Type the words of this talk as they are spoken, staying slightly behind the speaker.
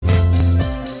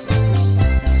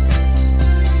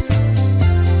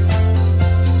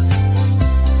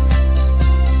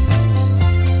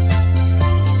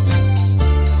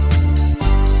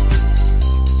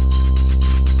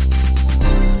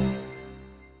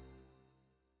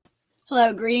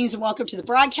Hello, greetings, and welcome to the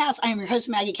broadcast. I am your host,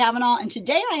 Maggie Cavanaugh, and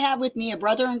today I have with me a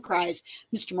brother in Christ,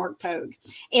 Mr. Mark Pogue.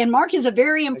 And Mark is a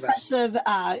very impressive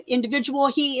individual.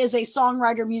 He is a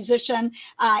songwriter, musician,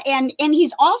 and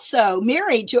he's also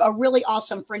married to a really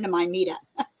awesome friend of mine, Mita.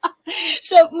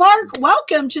 So, Mark,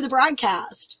 welcome to the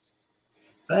broadcast.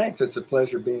 Thanks. It's a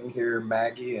pleasure being here,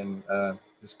 Maggie, and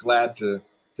just glad to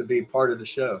be part of the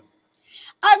show.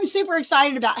 I'm super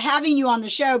excited about having you on the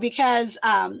show because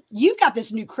you've got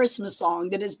this new Christmas song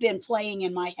that has been playing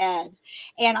in my head,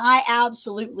 and I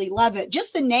absolutely love it.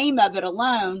 Just the name of it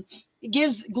alone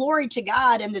gives glory to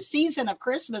God in the season of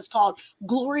Christmas called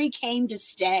Glory Came to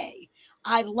Stay.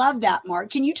 I love that, Mark.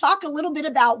 Can you talk a little bit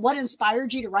about what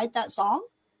inspired you to write that song?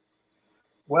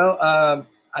 Well,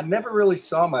 I never really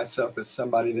saw myself as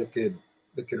somebody that could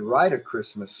write a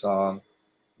Christmas song.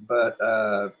 But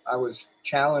I was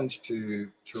challenged to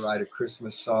write a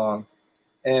Christmas song,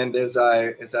 and as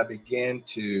I began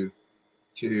to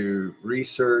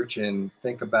research and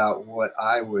think about what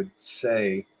I would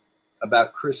say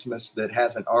about Christmas that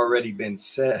hasn't already been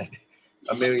said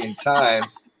a million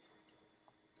times,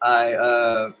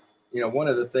 one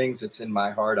of the things that's in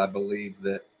my heart, I believe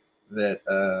that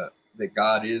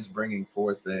God is bringing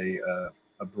forth a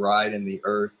bride in the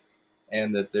earth,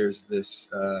 and that there's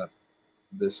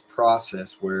this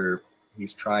process where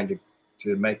he's trying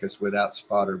to make us without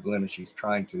spot or blemish. He's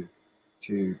trying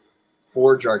to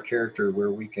forge our character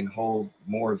where we can hold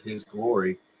more of his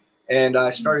glory. And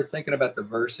I started thinking about the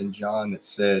verse in John that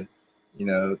said,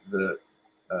 the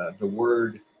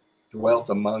word dwelt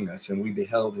among us and we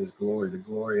beheld his glory. The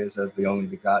glory is of the only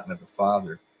begotten of the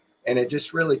Father. And it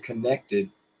just really connected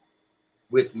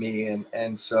with me.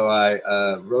 And so I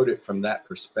wrote it from that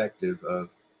perspective of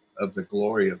the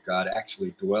glory of God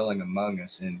actually dwelling among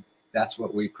us. And that's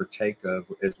what we partake of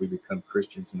as we become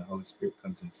Christians and the Holy Spirit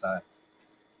comes inside.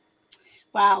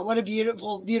 Wow, what a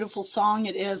beautiful, beautiful song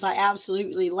it is. I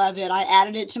absolutely love it. I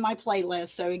added it to my playlist,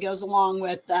 so it goes along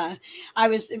with, I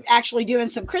was actually doing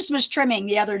some Christmas trimming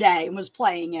the other day and was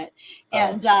playing it.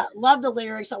 And love the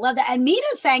lyrics. I love that. And Mita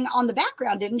sang on the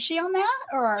background, didn't she, on that?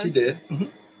 Or She did.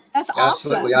 That's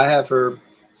awesome. Absolutely. I have her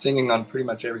singing on pretty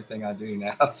much everything I do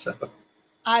now, so...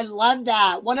 I love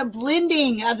that. What a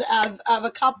blending of a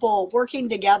couple working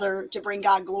together to bring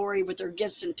God glory with their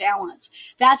gifts and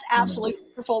talents. That's absolutely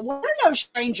wonderful. We're no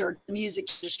stranger to the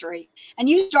music industry, and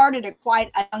you started at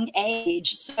quite a young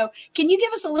age. So can you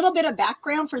give us a little bit of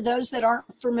background for those that aren't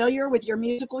familiar with your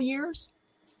musical years?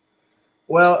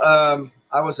 Well,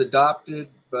 I was adopted,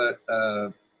 but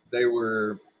they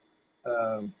were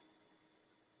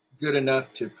good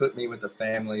enough to put me with a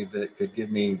family that could give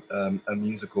me a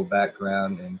musical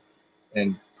background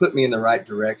and put me in the right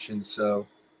direction. So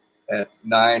at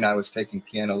 9, I was taking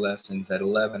piano lessons. At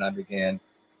 11, I began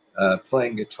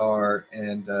playing guitar.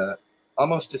 And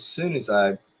almost as soon as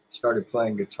I started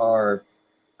playing guitar,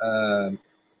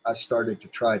 I started to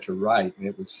try to write. And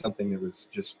it was something that was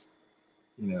just,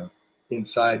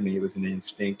 inside me. It was an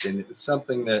instinct. And it was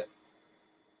something that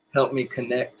helped me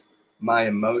connect my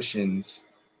emotions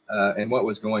and what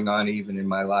was going on even in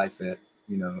my life at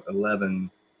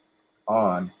 11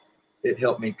 on. It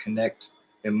helped me connect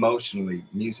emotionally.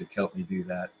 Music helped me do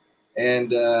that,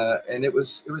 and it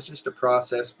was just a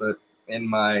process. But in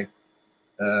my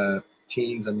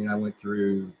teens, I went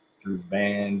through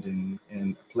band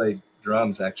and played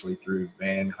drums actually through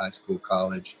band, high school,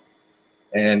 college,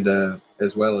 and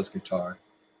as well as guitar,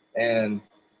 and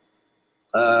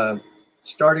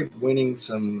started winning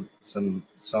some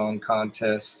song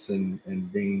contests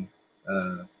and being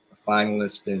a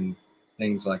finalist in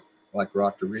things like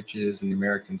Rock to Riches and the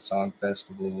American Song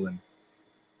Festival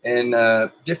and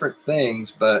different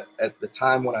things. But at the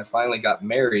time when I finally got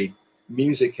married,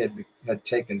 music had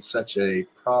taken such a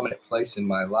prominent place in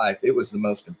my life. It was the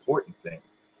most important thing.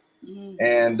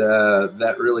 And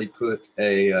that really put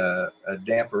a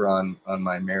damper on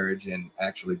my marriage and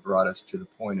actually brought us to the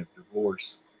point of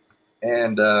divorce.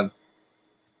 And that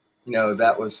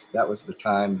was the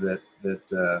time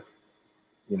that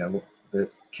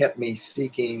kept me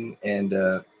seeking,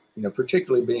 and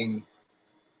particularly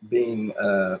being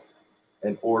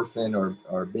an orphan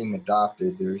or being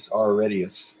adopted. There's already a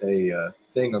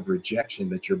thing of rejection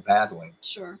that you're battling.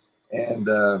 Sure. And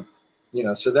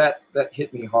so that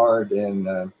hit me hard. And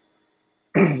I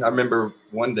remember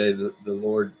one day the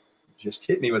Lord just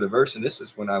hit me with a verse, and this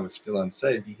is when I was still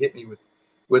unsaved. He hit me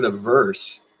with a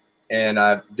verse, and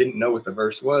I didn't know what the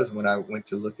verse was. When I went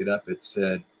to look it up, it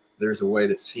said, "There's a way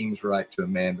that seems right to a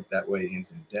man, but that way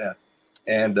ends in death."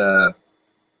 And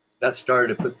that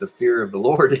started to put the fear of the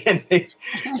Lord in me.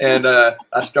 And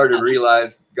I started to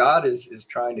realize God is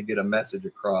trying to get a message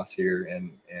across here.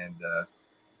 And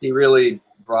he really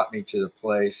brought me to the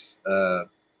place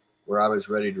where I was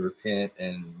ready to repent.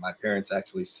 And my parents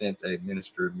actually sent a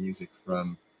minister of music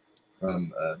from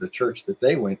the church that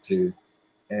they went to.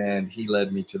 And he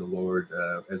led me to the Lord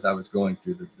as I was going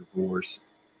through the divorce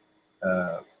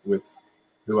with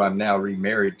who I'm now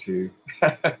remarried to,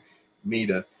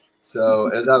 Mita. So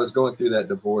as I was going through that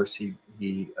divorce, he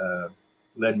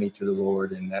led me to the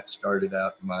Lord, and that started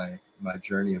out my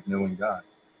journey of knowing God.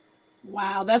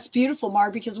 Wow, that's beautiful,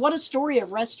 Mark, because what a story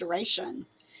of restoration.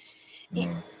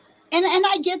 Mm. And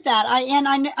I get that.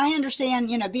 I understand,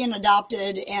 being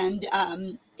adopted and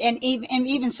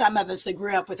even some of us that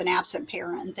grew up with an absent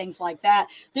parent and things like that.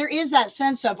 There is that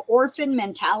sense of orphan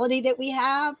mentality that we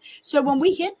have. So when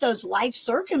we hit those life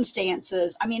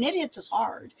circumstances, I mean, it hits us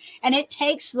hard, and it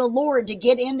takes the Lord to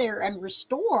get in there and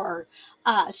restore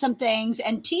some things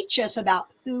and teach us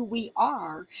about who we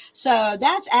are. So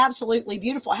that's absolutely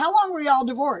beautiful. How long were y'all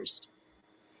divorced?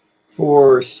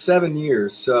 For 7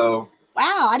 years. So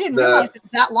wow, I didn't realize it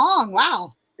was that long.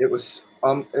 Wow. It was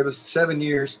 7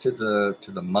 years to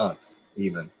the month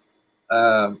even.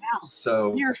 Wow.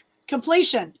 So your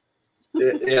completion.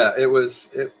 it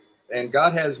was, and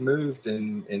God has moved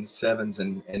in sevens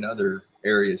and in other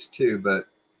areas too, but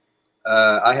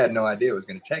I had no idea it was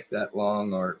going to take that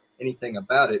long or anything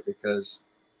about it, because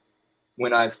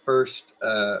when I first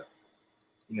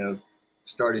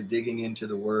started digging into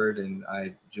the Word, and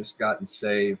I just gotten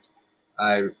saved,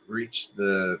 I reached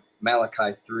the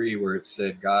Malachi 3, where it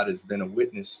said, God has been a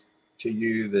witness to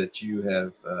you that you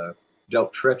have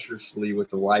dealt treacherously with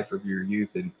the wife of your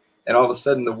youth. And all of a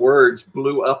sudden the words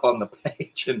blew up on the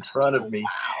page in front of me.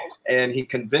 Wow. And he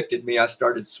convicted me. I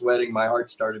started sweating. My heart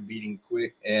started beating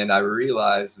quick. And I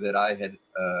realized that I had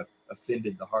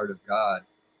offended the heart of God.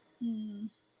 Mm.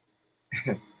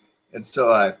 And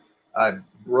so I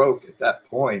broke at that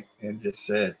point and just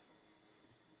said,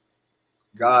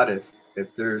 God, if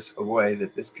there's a way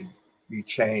that this could be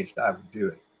changed, I would do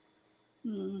it.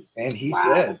 Mm. And he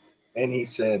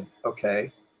said,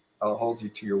 okay, I'll hold you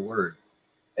to your word.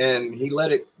 And he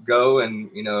let it go. And,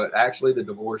 actually the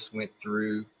divorce went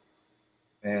through,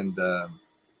 and,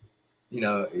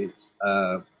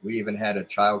 we even had a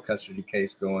child custody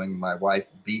case going. My wife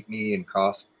beat me and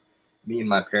cost me and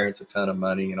my parents a ton of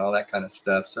money and all that kind of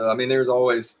stuff. So, I mean, there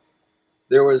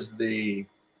was the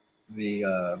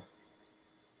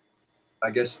I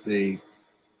guess the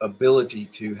ability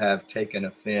to have taken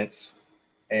offense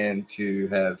and to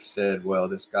have said, well,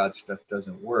 this God stuff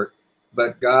doesn't work.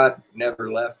 But God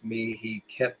never left me. He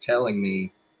kept telling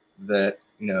me that,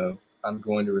 I'm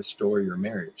going to restore your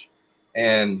marriage.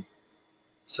 And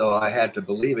so I had to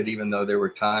believe it, even though there were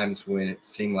times when it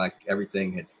seemed like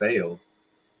everything had failed.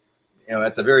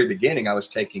 At the very beginning, I was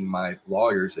taking my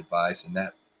lawyer's advice, and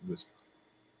that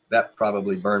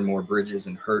probably burned more bridges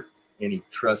and hurt any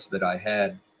trust that I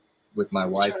had with my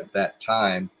wife Sure. at that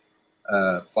time,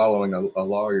 following a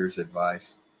lawyer's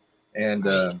advice. And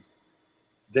Right.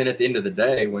 then at the end of the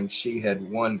day, when she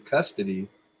had won custody,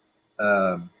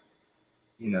 God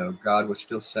was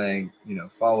still saying,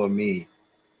 follow me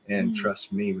and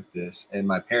trust me with this. And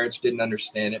my parents didn't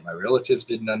understand it. My relatives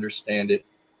didn't understand it,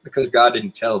 because God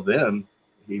didn't tell them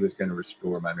he was going to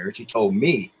restore my marriage. He told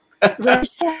me. Right.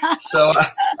 So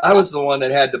I was the one that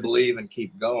had to believe and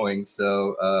keep going.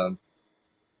 So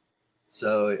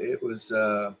it was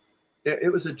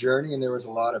it was a journey, and there was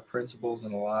a lot of principles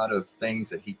and a lot of things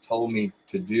that he told me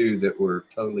to do that were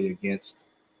totally against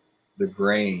the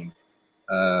grain.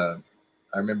 I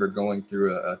remember going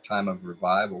through a time of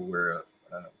revival where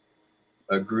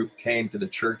a group came to the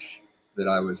church that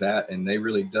I was at, and they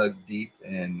really dug deep,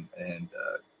 and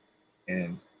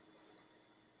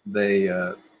they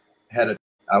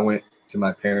I went to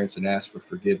my parents and asked for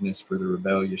forgiveness for the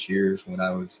rebellious years when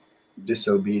I was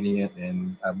disobedient,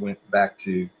 and I went back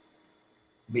to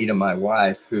Mita, my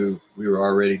wife, who we were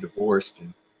already divorced,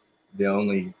 and the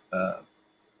only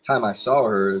time I saw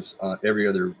her is every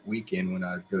other weekend when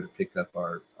I'd go to pick up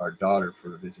our daughter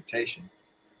for a visitation.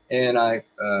 And I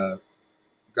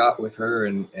got with her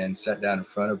and sat down in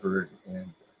front of her,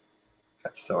 and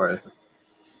sorry,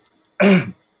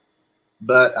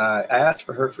 but I asked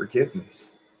for her forgiveness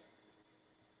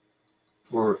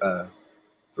for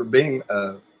being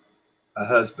a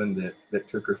husband that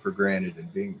took her for granted,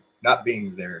 and not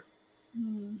being there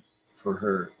for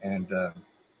her. And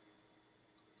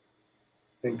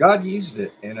God used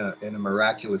it in a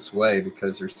miraculous way,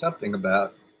 because there's something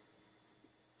about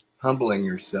humbling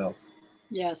yourself,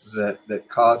 Yes, that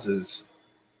causes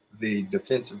the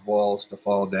defensive walls to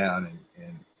fall down,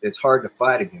 and it's hard to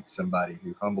fight against somebody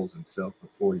who humbles himself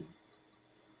before you.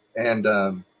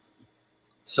 And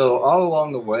so all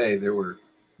along the way, there were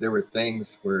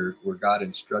things where God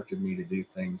instructed me to do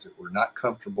things that were not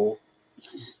comfortable,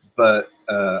 but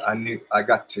I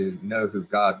got to know who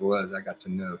God was. I got to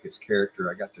know his character.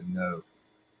 I got to know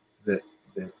that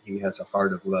he has a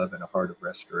heart of love and a heart of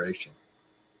restoration.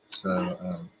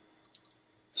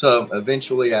 So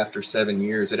eventually, after 7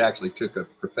 years, it actually took a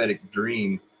prophetic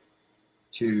dream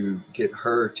to get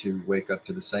her to wake up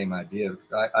to the same idea.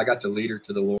 I got to lead her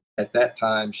to the Lord. At that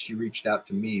time, she reached out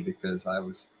to me because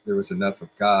there was enough of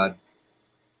God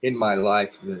in my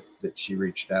life that she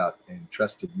reached out and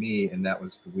trusted me. And that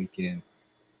was the weekend.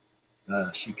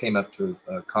 She came up to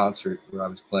a concert where I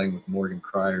was playing with Morgan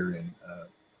Cryer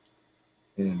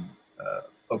in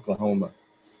Oklahoma.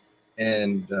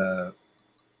 And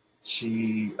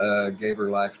she gave her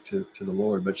life to the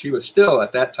Lord. But she was still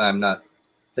at that time not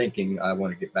thinking, I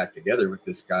want to get back together with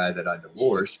this guy that I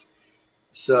divorced.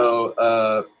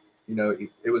 So,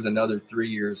 it was another 3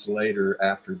 years later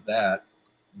after that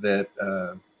that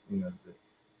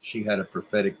she had a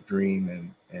prophetic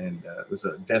dream, and it was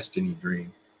a destiny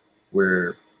dream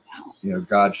where,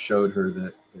 God showed her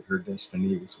that her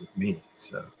destiny was with me.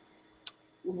 So.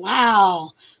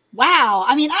 Wow.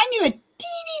 I mean, I knew a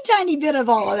teeny tiny bit of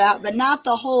all of that, but not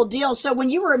the whole deal. So when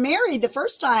you were married the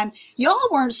first time, y'all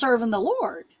weren't serving the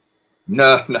Lord.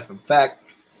 No. In fact,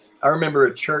 I remember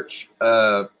at church,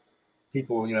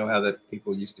 people, how that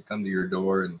people used to come to your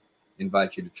door and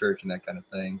invite you to church and that kind of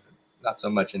thing. Not so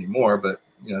much anymore, but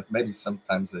maybe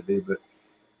sometimes they do.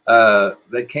 But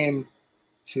they came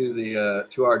to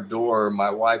our door.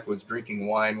 My wife was drinking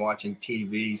wine, watching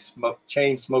TV,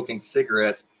 chain smoking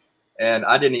cigarettes, and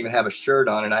I didn't even have a shirt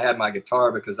on, and I had my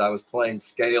guitar because I was playing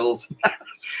scales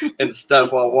and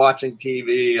stuff while watching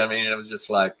TV. I mean, it was just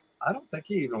like, I don't think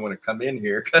you even want to come in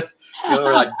here, because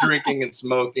we're like drinking and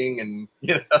smoking and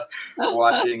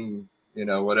watching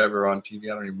whatever on TV.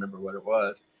 I don't even remember what it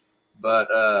was, but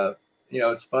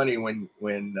it's funny when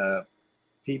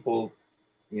people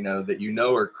that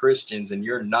are Christians and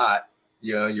you're not,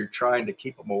 you're trying to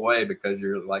keep them away because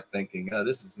you're like thinking, oh,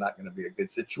 this is not going to be a good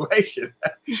situation.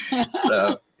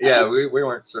 So yeah, we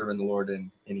weren't serving the Lord in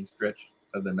any stretch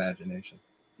of the imagination.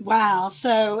 Wow.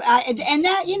 So, and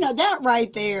that, that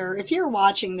right there, if you're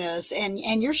watching this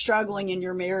and you're struggling in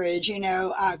your marriage,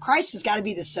 Christ has got to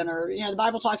be the center. The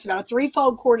Bible talks about a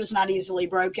threefold cord is not easily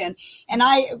broken. And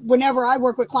whenever I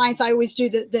work with clients, I always do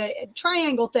the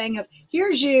triangle thing of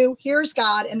here's you, here's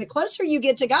God. And the closer you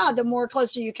get to God, the more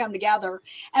closer you come together.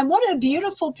 And what a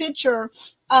beautiful picture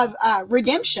of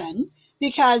redemption,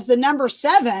 because the number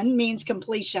 7 means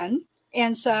completion.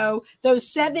 And so those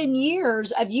 7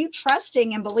 years of you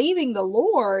trusting and believing the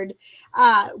Lord,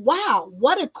 wow,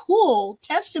 what a cool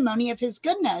testimony of his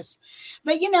goodness.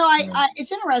 But,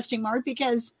 it's interesting, Mark,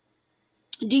 because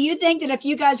do you think that if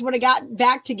you guys would have got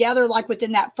back together, like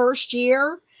within that first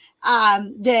year,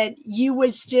 that you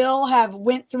would still have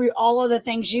went through all of the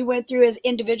things you went through as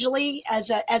individually as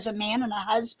a man and a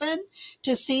husband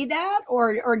to see that?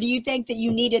 Or do you think that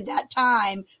you needed that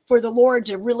time for the Lord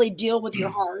to really deal with your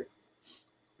heart?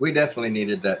 We definitely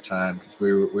needed that time because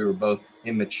we were both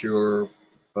immature,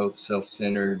 both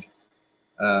self-centered,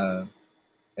 and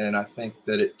I think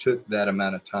that it took that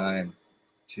amount of time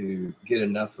to get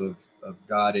enough of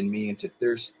God in me. And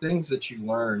there's things that you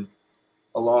learn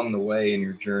along the way in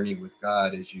your journey with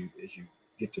God as you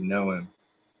get to know him.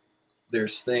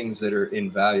 There's things that are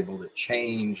invaluable that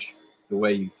change the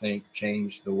way you think,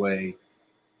 change the way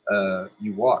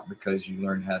you walk, because you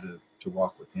learn how to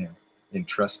walk with him and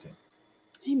trust him.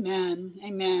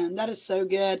 Amen. That is so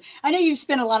good. I know you've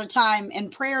spent a lot of time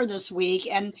in prayer this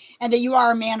week, and that you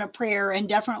are a man of prayer and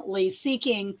definitely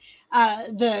seeking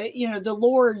the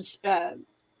Lord's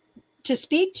to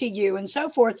speak to you and so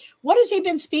forth. What has he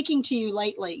been speaking to you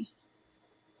lately?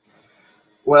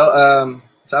 Well,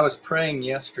 so I was praying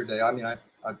yesterday. I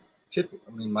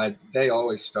mean, my day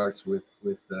always starts with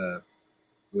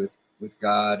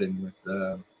God and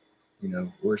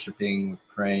with worshiping,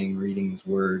 praying, reading his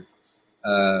word.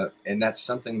 And that's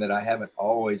something that I haven't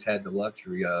always had the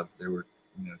luxury of. There were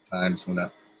times when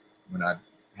I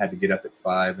had to get up at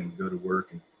 5 and go to work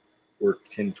and work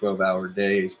 10, 12-hour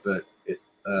days, but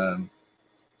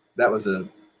that was a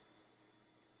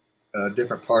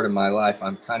different part of my life.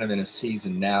 I'm kind of in a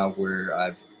season now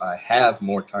where I have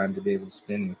more time to be able to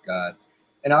spend with God.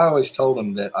 And I always told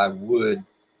him that I would,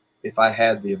 if I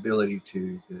had the ability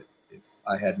to, that if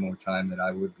I had more time, that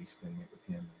I would be spending it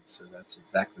with him. And so that's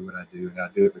exactly what I do. And I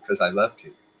do it because I love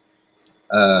to.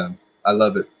 I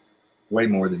love it way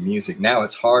more than music. Now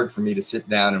it's hard for me to sit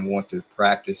down and want to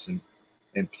practice and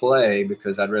play,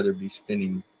 because I'd rather be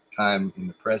spending time in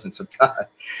the presence of God.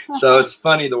 So it's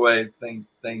funny the way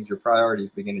things, your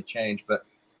priorities begin to change. But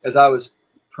as I was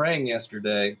praying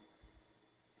yesterday,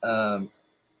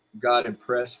 God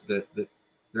impressed that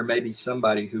there may be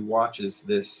somebody who watches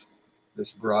this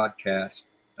broadcast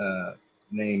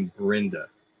named Brenda,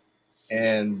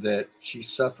 and that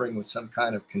she's suffering with some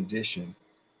kind of condition.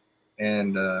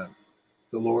 And the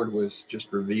Lord was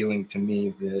just revealing to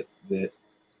me that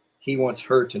he wants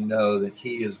her to know that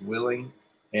he is willing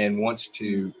and wants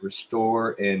to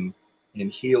restore and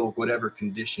heal whatever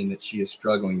condition that she is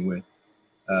struggling with.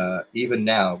 Even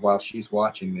now, while she's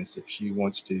watching this, if she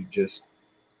wants to just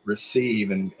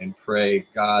receive and pray,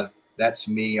 God, that's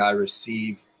me. I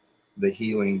receive the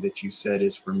healing that you said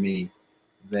is for me.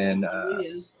 Then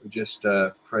just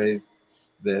pray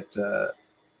that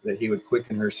he would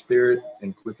quicken her spirit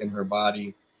and quicken her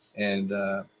body. And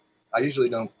I usually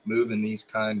don't move in these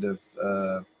kind of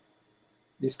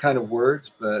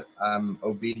words, but I'm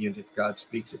obedient if God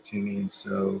speaks it to me. And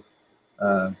so,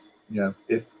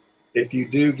 if you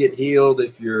do get healed,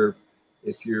 if you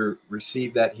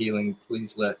receive that healing,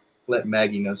 please let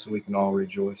Maggie know, so we can all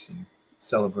rejoice and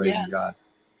celebrate in God.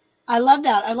 I love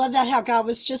that. I love that, how God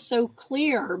was just so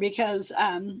clear, because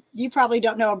you probably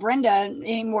don't know a Brenda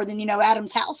any more than you know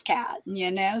Adam's house cat,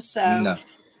 so no.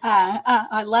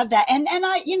 I love that. And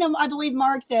I believe,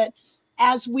 Mark, that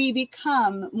as we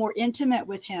become more intimate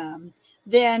with him,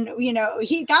 then,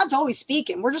 God's always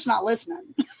speaking. We're just not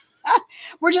listening.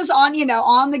 We're just on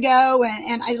the go.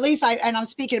 And at least I'm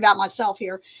speaking about myself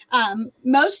here.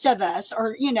 Most of us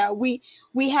are,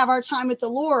 we have our time with the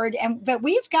Lord, but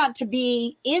we've got to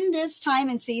be in this time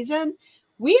and season.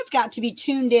 We've got to be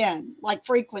tuned in, like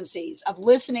frequencies of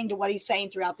listening to what he's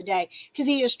saying throughout the day, because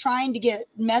he is trying to get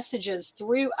messages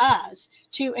through us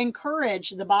to encourage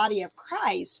the body of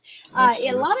Christ.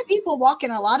 A lot of people walk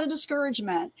in a lot of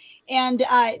discouragement, and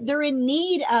they're in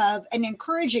need of an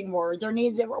encouraging word. They're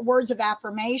needs words of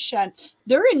affirmation.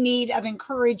 They're in need of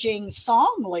encouraging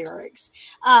song lyrics,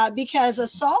 because a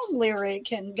song lyric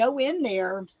can go in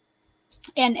there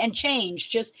and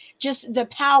change just the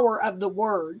power of the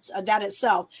words, that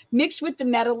itself, mixed with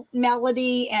the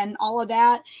melody and all of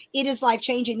that. It is life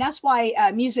changing. That's why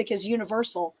music is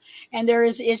universal, and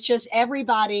it's just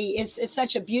everybody is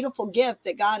such a beautiful gift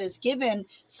that God has given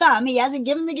some. He hasn't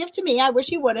given the gift to me. I wish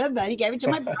he would have, but he gave it to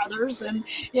my brothers and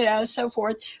so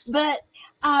forth. But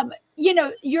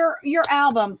your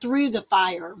album, Through the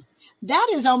Fire, that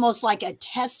is almost like a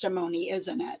testimony,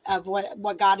 isn't it, of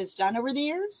what God has done over the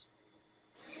years?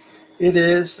 It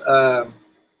is,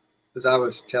 as I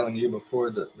was telling you before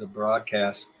the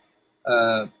broadcast,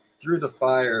 Through the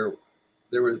Fire,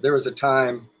 there was a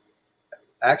time,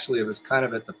 actually it was kind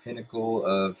of at the pinnacle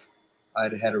of,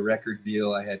 I'd had a record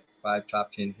deal. I had 5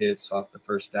 top 10 hits off the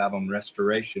first album,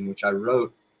 Restoration, which I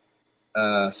wrote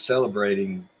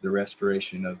celebrating the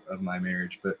restoration of my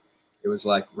marriage. But it was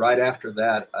like right after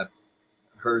that, I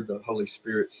heard the Holy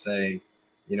Spirit say,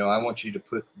 I want you to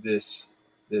put this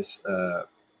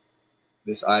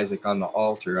Isaac on the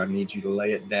altar. I need you to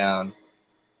lay it down,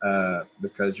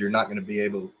 because you're not going to be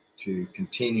able to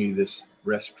continue this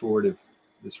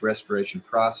restoration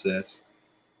process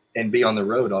and be on the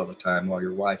road all the time while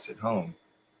your wife's at home.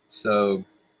 So,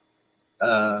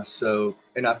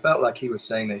 and I felt like he was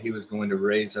saying that he was going to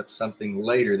raise up something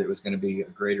later that was going to be a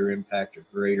greater impact, a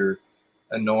greater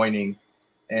anointing.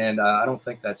 And I don't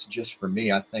think that's just for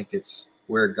me. I think it's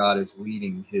where God is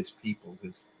leading his people,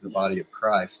 the body of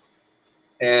Christ.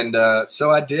 And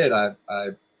so I did. I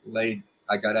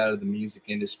got out of the music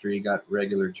industry, got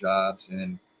regular jobs,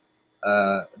 and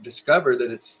discovered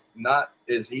that it's not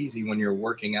as easy when you're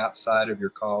working outside of your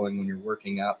calling, when you're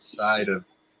working outside of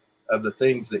the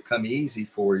things that come easy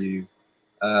for you.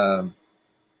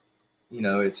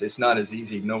 It's not as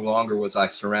easy. No longer was I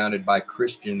surrounded by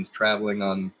Christians traveling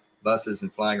on buses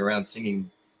and flying around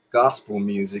singing gospel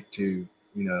music to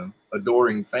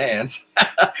adoring fans.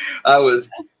 I was,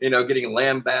 getting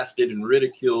lambasted and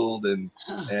ridiculed and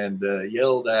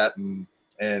yelled at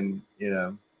and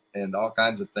all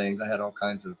kinds of things. I had all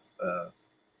kinds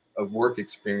of work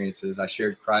experiences. I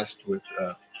shared Christ with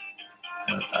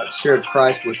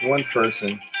one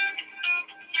person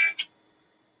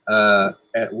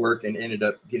at work, and ended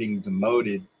up getting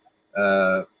demoted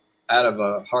out of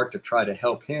a heart to try to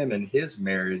help him in his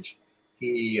marriage.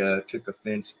 He took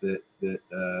offense that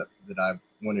I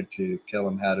wanted to tell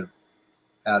him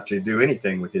how to do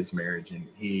anything with his marriage, and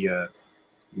he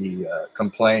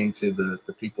complained to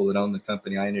the people that own the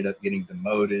company. I ended up getting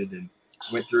demoted, and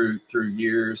went through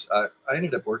years. I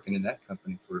ended up working in that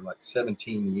company for like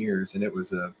 17 years, and it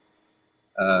was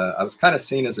I was kind of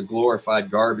seen as a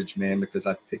glorified garbage man because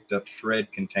I picked up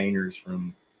shred containers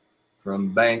from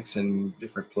banks and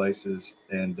different places,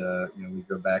 and we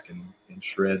go back and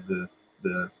shred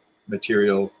the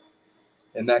material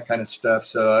and that kind of stuff.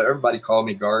 So everybody called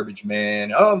me garbage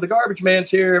man. Oh, the garbage man's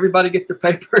here. Everybody get their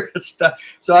paper and stuff.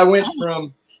 So I went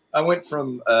from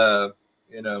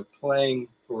playing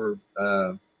for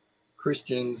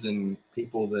Christians and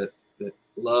people that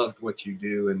loved what you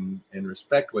do and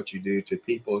respect what you do to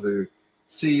people who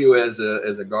see you as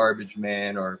a garbage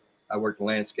man. Or I worked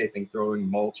landscaping, throwing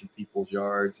mulch in people's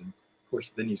yards, and of course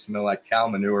then you smell like cow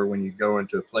manure when you go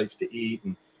into a place to eat,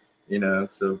 and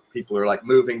so people are like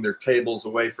moving their tables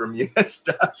away from you and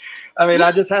stuff. I mean,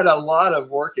 I just had a lot of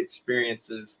work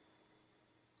experiences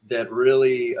that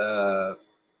really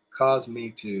caused me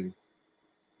to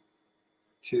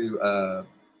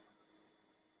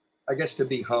I guess to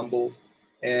be humbled.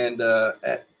 And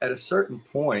at a certain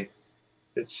point,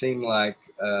 it seemed like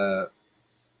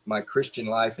my Christian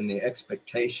life and the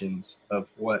expectations of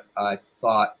what I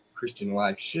thought Christian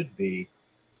life should be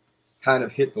kind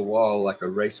of hit the wall like a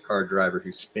race car driver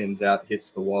who spins out, hits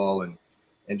the wall,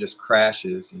 and just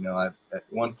crashes. At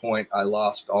one point I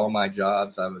lost all my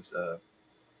jobs. I was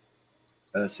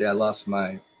I lost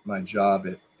my job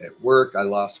at work. I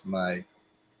lost my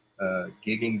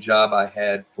gigging job I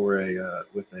had for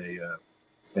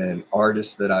an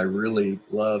artist that I really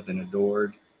loved and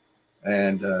adored,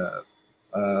 and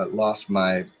lost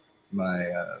my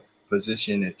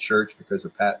position at church because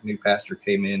a new pastor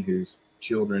came in whose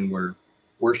children were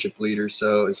worship leaders.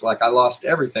 So it's like I lost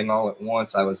everything all at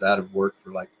once. I was out of work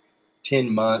for like 10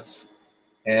 months.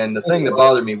 And the thing that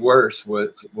bothered me worse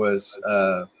was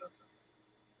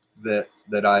that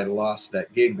I lost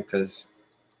that gig, because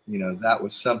that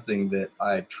was something that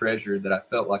I had treasured, that I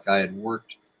felt like I had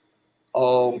worked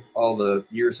all the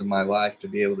years of my life to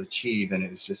be able to achieve. And it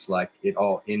was just like it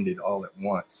all ended all at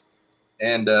once,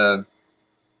 and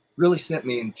really sent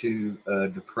me into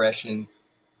depression.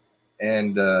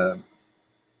 And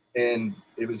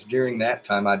it was during that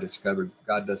time I discovered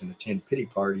God doesn't attend pity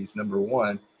parties, number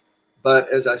one.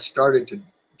 But as I started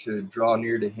to draw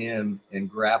near to him and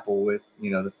grapple with,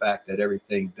 the fact that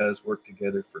everything does work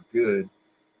together for good,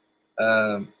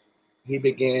 he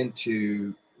began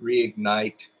to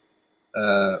reignite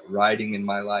writing in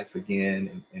my life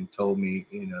again, and told me,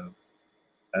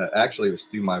 actually it was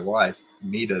through my wife,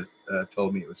 Mita,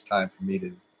 told me it was time for me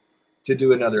to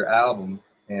do another album.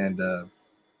 And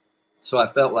so I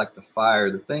felt like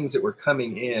the things that were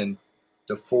coming in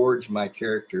to forge my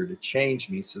character, to change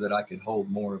me so that I could hold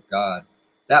more of God,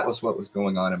 that was what was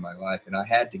going on in my life. And I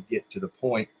had to get to the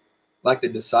point, like the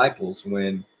disciples,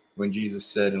 when Jesus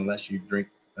said, unless you drink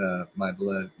my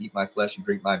blood, eat my flesh and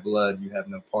drink my blood, you have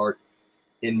no part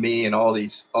in me. And all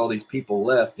these people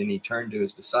left, and he turned to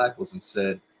his disciples and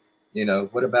said,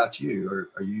 what about you? Or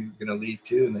are you going to leave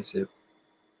too? And they said,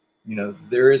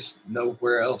 there is no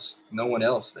one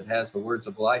else that has the words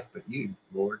of life but you,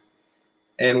 Lord.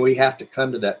 And we have to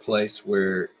come to that place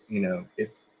where,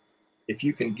 if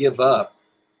you can give up,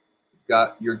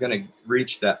 God, you're going to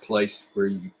reach that place where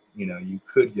you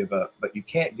could give up, but you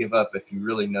can't give up if you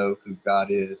really know who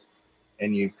God is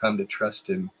and you've come to trust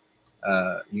him.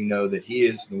 That he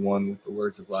is the one with the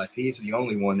words of life. He's the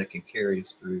only one that can carry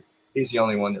us through. He's the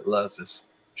only one that loves us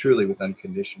truly with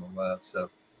unconditional love. So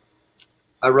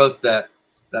I wrote that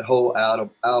whole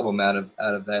album out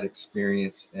of that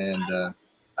experience. And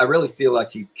I really feel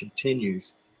like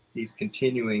he's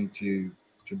continuing to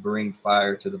bring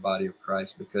fire to the body of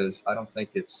Christ, because I don't think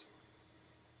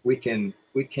we can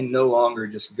no longer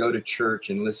just go to church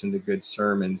and listen to good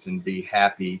sermons and be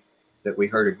happy that we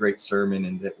heard a great sermon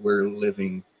and that we're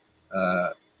living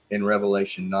in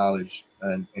revelation knowledge.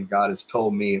 And God has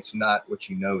told me it's not what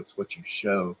you know, it's what you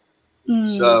show.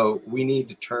 So we need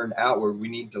to turn outward. We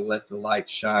need to let the light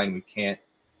shine. We can't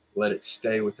let it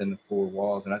stay within the four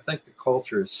walls. And I think the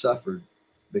culture has suffered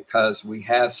because we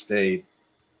have stayed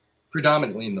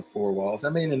predominantly in the four walls. I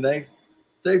mean, and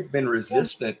they've been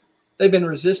resistant. They've been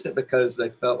resistant because they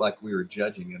felt like we were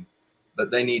judging them. But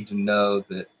they need to know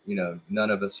that, none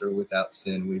of us are without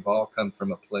sin. We've all come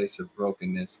from a place of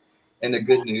brokenness. And the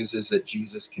good news is that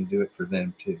Jesus can do it for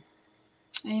them too.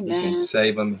 Amen. He can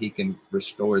save them. He can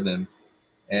restore them.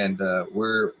 And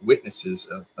we're witnesses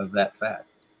of that fact.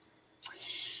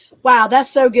 Wow, that's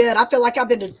so good. I feel like I've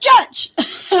been a judge.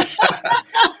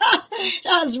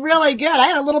 That was really good. I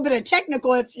had a little bit of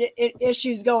technical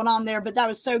issues going on there, but that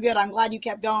was so good. I'm glad you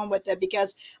kept going with it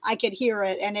because I could hear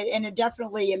it, and it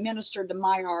definitely ministered to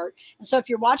my heart. And so, if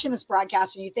you're watching this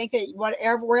broadcast and you think that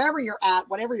wherever you're at,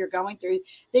 whatever you're going through,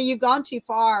 that you've gone too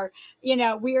far,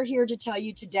 we are here to tell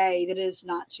you today that it is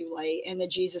not too late, and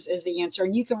that Jesus is the answer.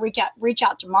 And you can reach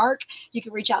out to Mark, you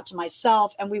can reach out to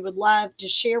myself, and we would love to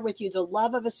share with you the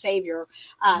love of a Savior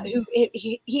who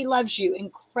he loves you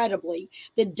incredibly.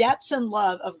 The depths and love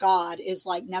of God is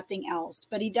like nothing else,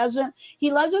 but he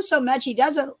loves us so much. He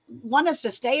doesn't want us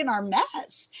to stay in our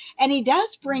mess, and he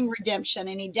does bring redemption,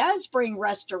 and he does bring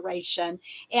restoration.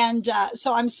 And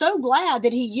so I'm so glad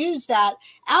that he used that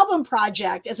album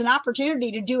project as an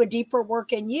opportunity to do a deeper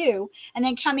work in you, and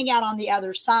then coming out on the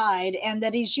other side, and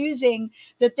that he's using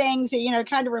the things that,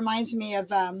 kind of reminds me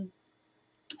of,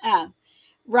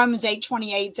 Romans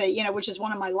 8:28, which is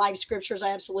one of my life scriptures. I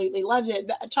absolutely loved it.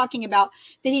 But talking about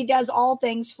that he does all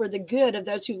things for the good of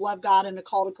those who love God and are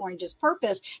called according to his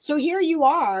purpose. So here you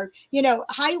are,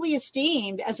 highly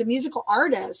esteemed as a musical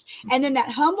artist, and then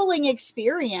that humbling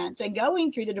experience and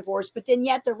going through the divorce, but then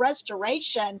yet the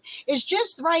restoration is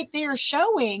just right there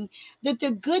showing that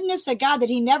the goodness of God, that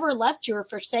he never left you or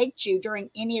forsaked you during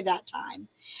any of that time.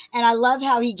 And I love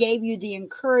how he gave you the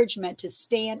encouragement to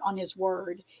stand on his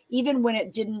word, even when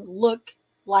it didn't look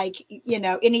like,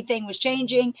 anything was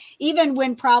changing, even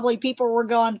when probably people were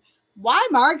going, why,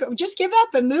 Mark? Just give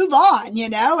up and move on.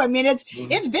 I mean,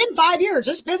 it's been 5 years.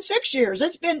 It's been 6 years.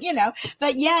 It's been,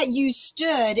 but yeah, you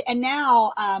stood. And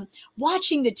now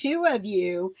watching the two of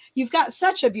you, you've got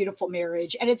such a beautiful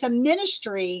marriage, and it's a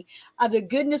ministry of the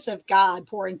goodness of God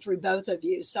pouring through both of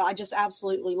you. So I just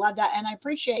absolutely love that. And I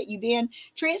appreciate you being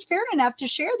transparent enough to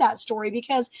share that story,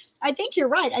 because I think you're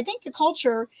right. I think the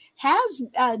culture has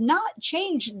not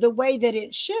changed the way that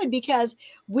it should, because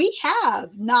we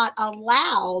have not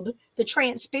allowed the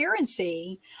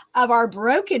transparency of our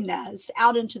brokenness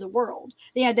out into the world.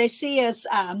 They see us,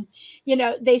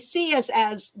 they see us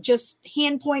as just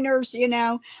hand pointers, they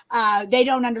don't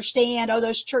understand,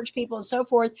 those church people and so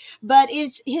forth, but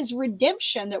it's his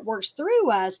redemption that works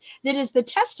through us that is the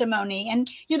testimony.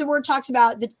 And the word talks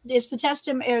about that it's the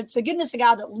testimony, it's the goodness of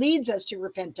God that leads us to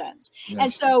repentance. Yes.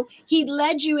 And so he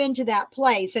led you into that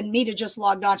place. And Mita just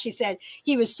logged on. She said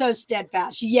he was so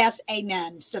steadfast. Yes,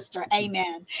 amen, sister,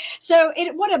 amen. So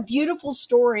what a beautiful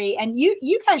story. And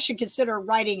you guys should consider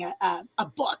writing a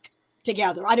book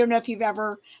together. I don't know if you've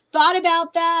ever thought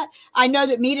about that. I know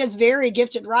that Mita's a very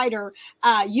gifted writer.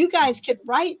 You guys could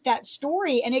write that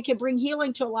story, and it could bring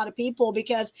healing to a lot of people,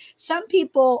 because some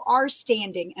people are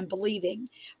standing and believing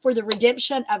for the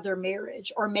redemption of their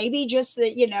marriage, or maybe just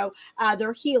that,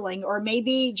 their healing, or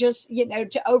maybe just,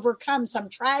 to overcome some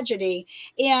tragedy.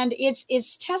 And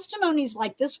it's testimonies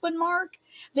like this one, Mark,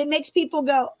 that makes people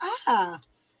go,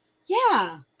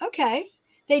 yeah, okay.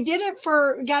 God did it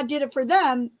for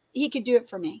them. He could do it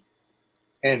for me.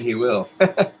 And he will.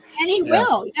 And he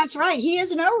will. That's right. He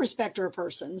is no respecter of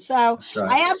persons. So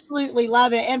right. I absolutely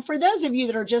love it. And for those of you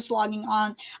that are just logging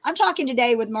on, I'm talking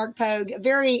today with Mark Pogue, a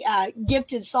very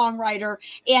gifted songwriter.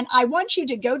 And I want you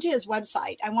to go to his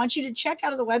website. I want you to check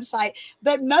out the website.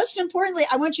 But most importantly,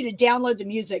 I want you to download the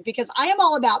music, because I am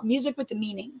all about music with the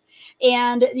meaning.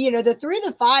 And, the Through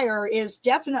the Fire is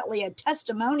definitely a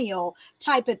testimonial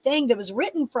type of thing that was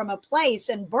written from a place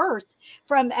and birth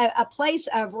from a place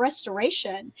of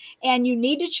restoration. And you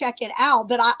need to check it out.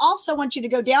 But I also want you to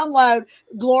go download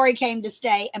Glory Came to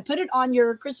Stay and put it on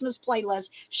your Christmas playlist.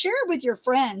 Share it with your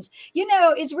friends.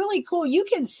 It's really cool. You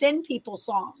can send people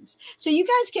songs. So you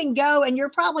guys can go, and you're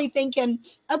probably thinking,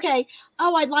 okay,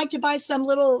 I'd like to buy some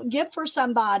little gift for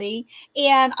somebody,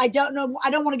 and I don't know, I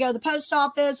don't want to go to the post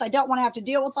office. I don't want to have to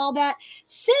deal with all that.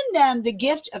 Send them the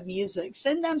gift of music.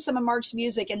 Send them some of Mark's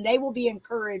music, and they will be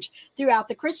encouraged throughout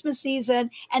the Christmas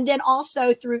season, and then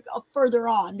also through further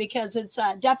on, because it's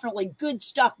definitely good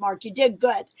stuff, Mark. You did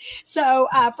good. So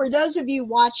for those of you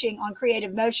watching on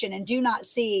Creative Motion and do not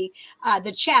see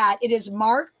the chat, it is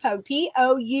Mark Pogue,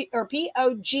 POGUE.com.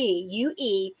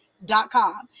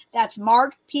 That's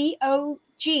Mark POGUE.com.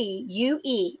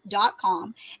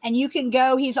 And you can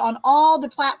go, he's on all the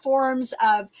platforms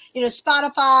of,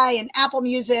 Spotify and Apple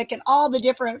Music and all the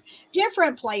different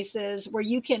places where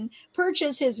you can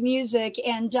purchase his music.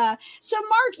 And so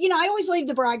Mark, I always leave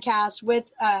the broadcast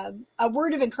with a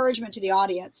word of encouragement to the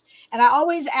audience. And I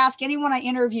always ask anyone I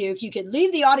interview, if you could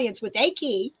leave the audience with a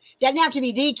key. Doesn't have to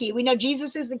be the key. We know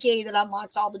Jesus is the key that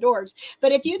unlocks all the doors.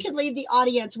 But if you could leave the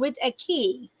audience with a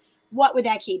key, what would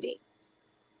that key be?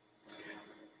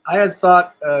 I had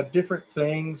thought different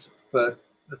things, but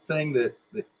the thing that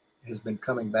has been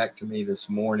coming back to me this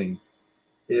morning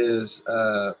is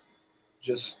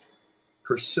just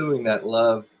pursuing that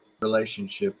love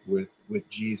relationship with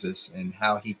Jesus and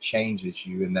how he changes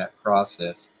you in that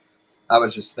process. I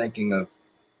was just thinking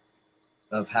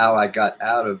of how I got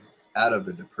out of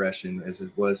the depression, as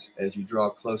it was, as you draw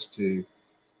close to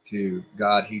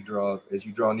God, as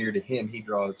you draw near to him, he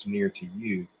draws near to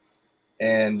you.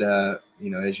 And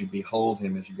as you behold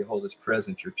him, as you behold his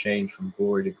presence, you're changed from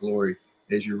glory to glory.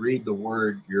 As you read the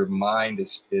word, your mind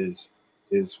is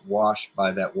washed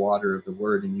by that water of the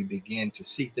word, and you begin to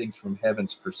see things from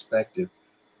heaven's perspective.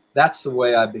 That's the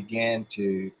way I began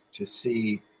to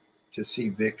see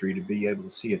victory, to be able to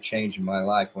see a change in my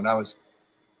life. When I was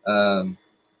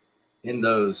in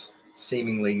those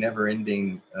seemingly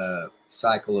never-ending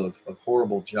cycle of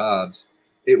horrible jobs,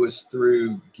 it was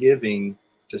through giving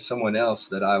to someone else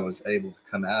that I was able to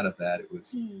come out of that. It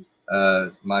was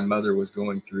my mother was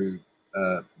going through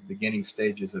beginning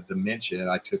stages of dementia, and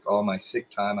I took all my sick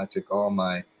time, I took all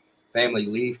my family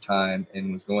leave time,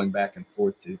 and was going back and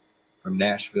forth from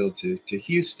Nashville to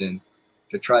Houston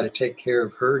to try to take care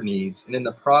of her needs. And in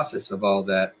the process of all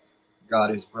that,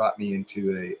 God has brought me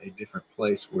into a different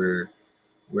place where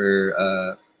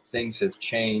things have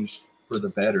changed for the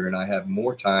better, and I have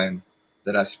more time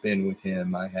that I spend with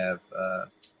him. I have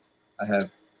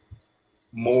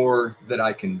more that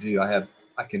I can do.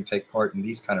 I can take part in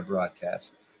these kind of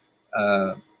broadcasts.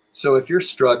 So if you're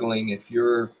struggling, if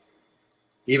you're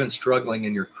even struggling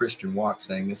in your Christian walk,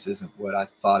 saying this isn't what I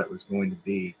thought it was going to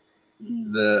be,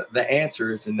 the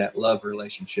answer is in that love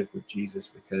relationship with Jesus,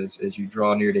 because as you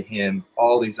draw near to him,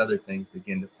 all these other things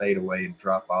begin to fade away and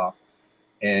drop off,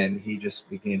 and he just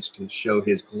begins to show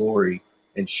his glory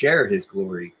and share his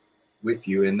glory with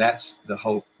you. And that's the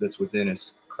hope that's within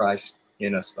us, Christ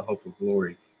in us, the hope of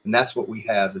glory. And that's what we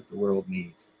have that the world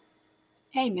needs.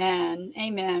 Amen.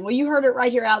 Amen. Well, you heard it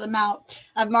right here out of the mouth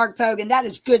of Mark Pogue, and that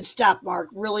is good stuff, Mark.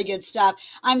 Really good stuff.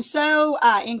 I'm so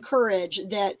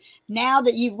encouraged that now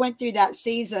that you've went through that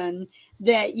season,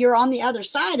 that you're on the other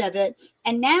side of it,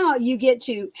 and now you get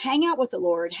to hang out with the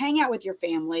Lord, hang out with your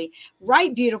family,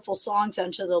 write beautiful songs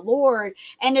unto the Lord,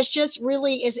 and it's just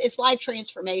really it's life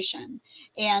transformation.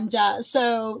 And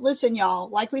so listen, y'all,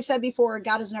 like we said before,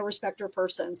 God is no respecter of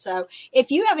person. So if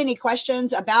you have any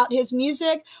questions about his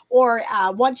music or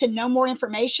want to know more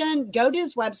information, go to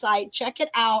his website, check it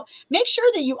out. Make sure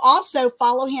that you also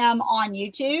follow him on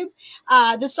YouTube.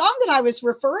 The song that I was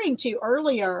referring to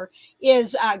earlier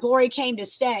is Glory Came to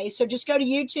Stay. So just go to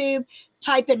YouTube,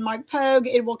 type in Mark Pogue,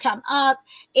 it will come up,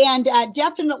 and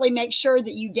definitely make sure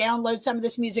that you download some of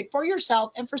this music for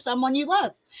yourself and for someone you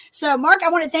love. So Mark, I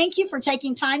want to thank you for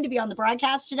taking time to be on the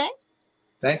broadcast today.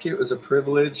 Thank you. It was a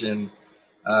privilege, and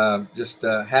just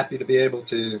happy to be able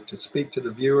to speak to the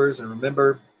viewers. And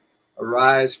remember,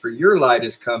 arise, for your light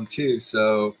has come too.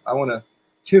 So I want to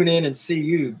tune in and see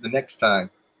you the next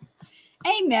time.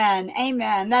 Amen.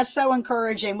 Amen. That's so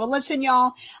encouraging. Well, listen,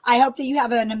 y'all, I hope that you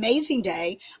have an amazing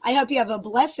day. I hope you have a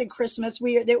blessed Christmas.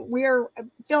 We're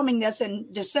filming this in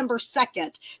December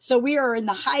 2nd. So we are in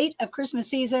the height of Christmas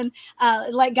season.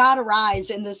 Let God arise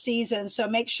in this season. So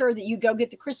make sure that you go get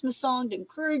the Christmas song to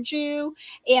encourage you.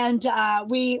 And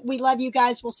we love you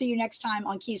guys. We'll see you next time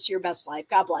on Keys to Your Best Life.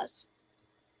 God bless.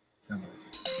 God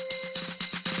bless.